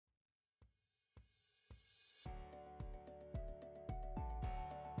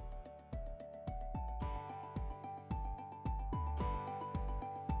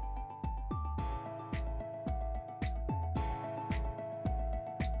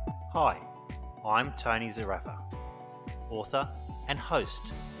Hi, I'm Tony Zarafa, author and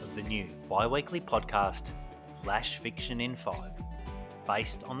host of the new bi-weekly podcast Flash Fiction in 5,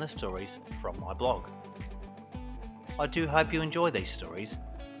 based on the stories from my blog. I do hope you enjoy these stories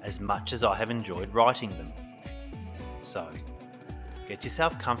as much as I have enjoyed writing them. So, get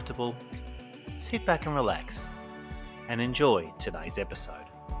yourself comfortable, sit back and relax, and enjoy today's episode.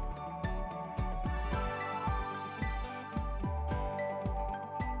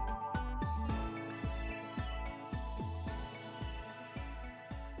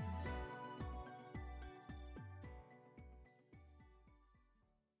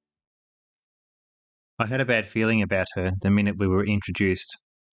 I had a bad feeling about her the minute we were introduced.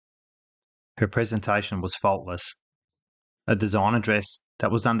 Her presentation was faultless, a designer dress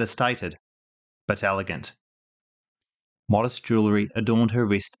that was understated, but elegant. Modest jewellery adorned her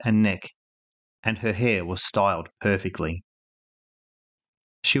wrist and neck, and her hair was styled perfectly.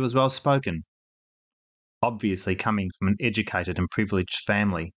 She was well spoken, obviously coming from an educated and privileged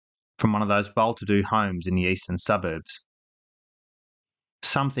family from one of those well-to-do homes in the eastern suburbs.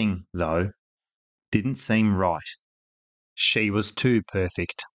 Something, though, didn't seem right. She was too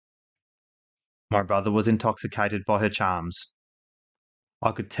perfect. My brother was intoxicated by her charms.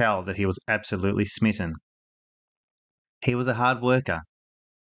 I could tell that he was absolutely smitten. He was a hard worker,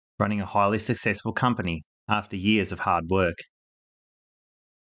 running a highly successful company after years of hard work.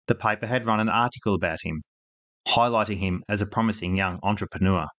 The paper had run an article about him, highlighting him as a promising young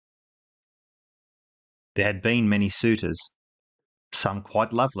entrepreneur. There had been many suitors, some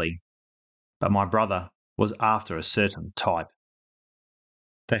quite lovely, but my brother was after a certain type.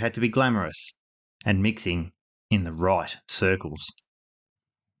 They had to be glamorous and mixing in the right circles.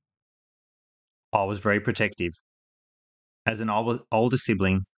 I was very protective. As an older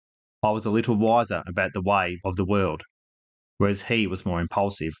sibling, I was a little wiser about the way of the world, whereas he was more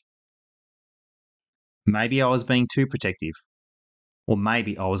impulsive. Maybe I was being too protective, or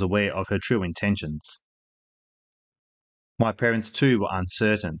maybe I was aware of her true intentions. My parents too were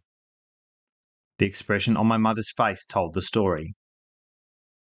uncertain. The expression on my mother's face told the story.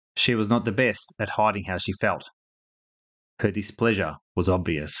 She was not the best at hiding how she felt. Her displeasure was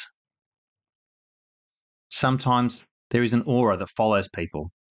obvious. Sometimes there is an aura that follows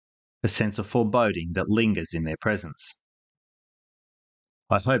people, a sense of foreboding that lingers in their presence.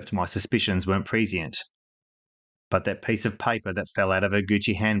 I hoped my suspicions weren't prescient, but that piece of paper that fell out of her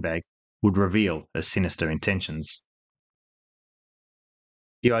Gucci handbag would reveal her sinister intentions.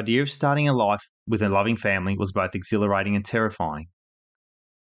 The idea of starting a life with a loving family was both exhilarating and terrifying.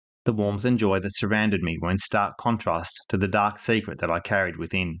 The warmth and joy that surrounded me were in stark contrast to the dark secret that I carried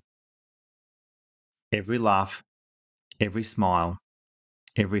within. Every laugh, every smile,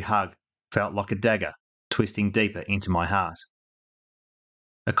 every hug felt like a dagger twisting deeper into my heart.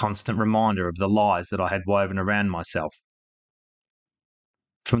 A constant reminder of the lies that I had woven around myself.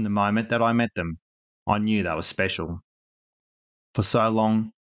 From the moment that I met them, I knew they were special. For so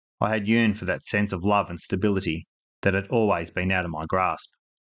long, I had yearned for that sense of love and stability that had always been out of my grasp.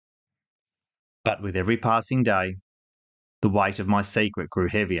 But with every passing day, the weight of my secret grew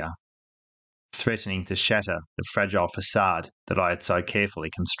heavier, threatening to shatter the fragile facade that I had so carefully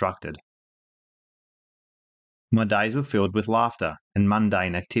constructed. My days were filled with laughter and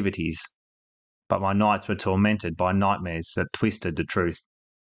mundane activities, but my nights were tormented by nightmares that twisted the truth.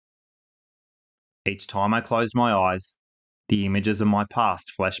 Each time I closed my eyes, the images of my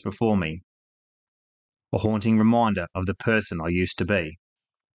past flashed before me, a haunting reminder of the person I used to be.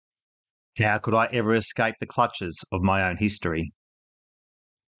 How could I ever escape the clutches of my own history?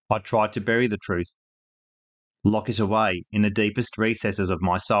 I tried to bury the truth, lock it away in the deepest recesses of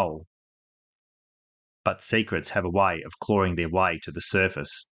my soul. But secrets have a way of clawing their way to the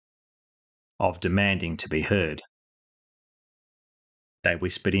surface, of demanding to be heard. They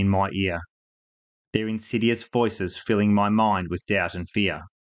whispered in my ear, their insidious voices filling my mind with doubt and fear.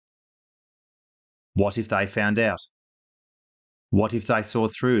 What if they found out? What if they saw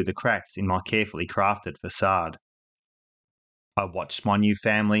through the cracks in my carefully crafted facade? I watched my new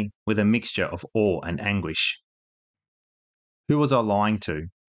family with a mixture of awe and anguish. Who was I lying to?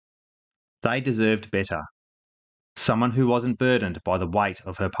 They deserved better. Someone who wasn't burdened by the weight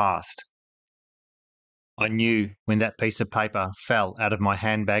of her past. I knew when that piece of paper fell out of my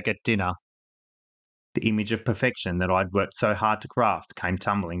handbag at dinner, the image of perfection that I'd worked so hard to craft came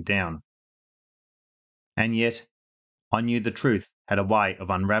tumbling down. And yet, I knew the truth had a way of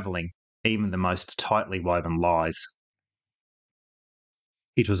unravelling even the most tightly woven lies.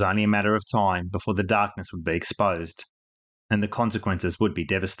 It was only a matter of time before the darkness would be exposed, and the consequences would be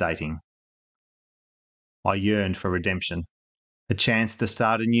devastating. I yearned for redemption, a chance to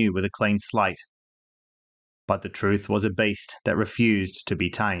start anew with a clean slate. But the truth was a beast that refused to be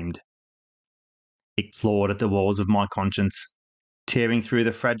tamed. It clawed at the walls of my conscience, tearing through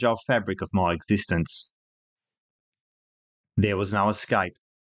the fragile fabric of my existence. There was no escape,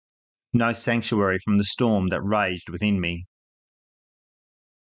 no sanctuary from the storm that raged within me.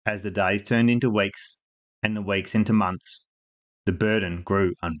 As the days turned into weeks and the weeks into months, the burden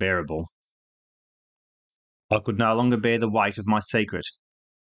grew unbearable. I could no longer bear the weight of my secret.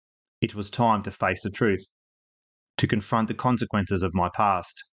 It was time to face the truth, to confront the consequences of my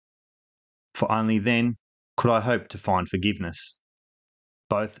past. For only then could I hope to find forgiveness,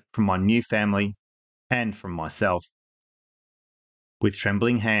 both from my new family and from myself. With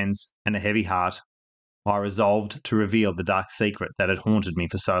trembling hands and a heavy heart, I resolved to reveal the dark secret that had haunted me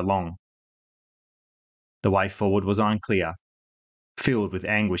for so long. The way forward was unclear, filled with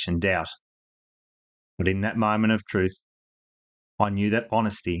anguish and doubt. But in that moment of truth, I knew that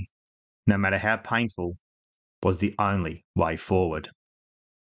honesty, no matter how painful, was the only way forward.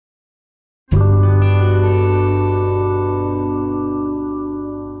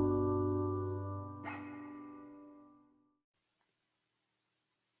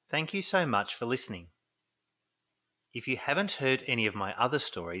 Thank you so much for listening. If you haven't heard any of my other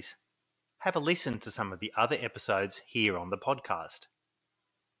stories, have a listen to some of the other episodes here on the podcast.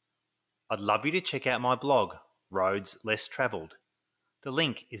 I'd love you to check out my blog, Roads Less Travelled. The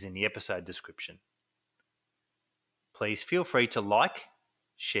link is in the episode description. Please feel free to like,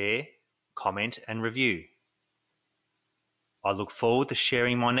 share, comment and review. I look forward to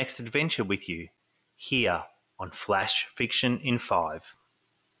sharing my next adventure with you here on Flash Fiction in 5.